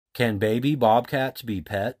Can baby bobcats be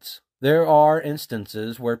pets? There are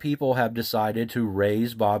instances where people have decided to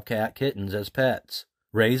raise bobcat kittens as pets.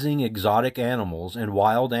 Raising exotic animals and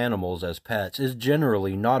wild animals as pets is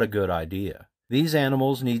generally not a good idea. These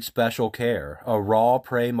animals need special care, a raw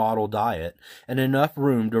prey model diet, and enough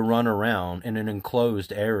room to run around in an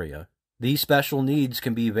enclosed area. These special needs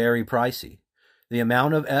can be very pricey. The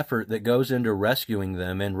amount of effort that goes into rescuing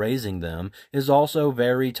them and raising them is also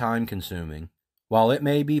very time-consuming. While it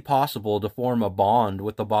may be possible to form a bond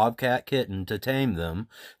with the bobcat kitten to tame them,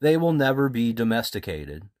 they will never be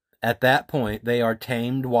domesticated. At that point, they are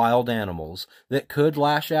tamed wild animals that could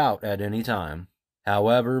lash out at any time.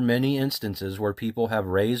 However, many instances where people have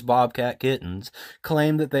raised bobcat kittens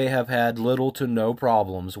claim that they have had little to no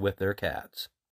problems with their cats.